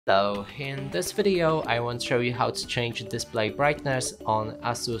So in this video I want to show you how to change display brightness on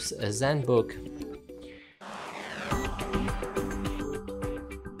Asus Zenbook.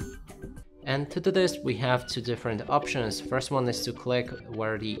 And to do this we have two different options. First one is to click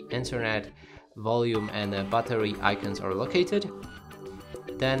where the internet, volume and battery icons are located.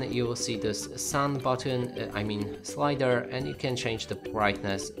 Then you will see this sun button, slider, and you can change the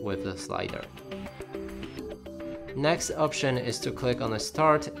brightness with the slider. Next option is to click on the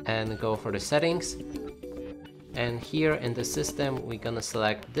start and go for the settings. And here in the system we're gonna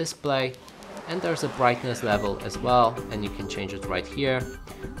select display, and there's a brightness level as well, and you can change it right here.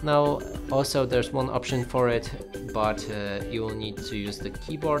 Now also there's one option for it, but you will need to use the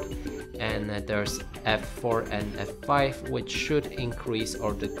keyboard, and there's F4 and F5, which should increase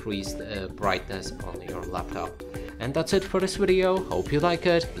or decrease the brightness on your laptop. And that's it for this video. Hope you like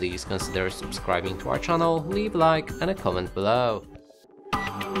it. Please consider subscribing to our channel, leave a like and a comment below.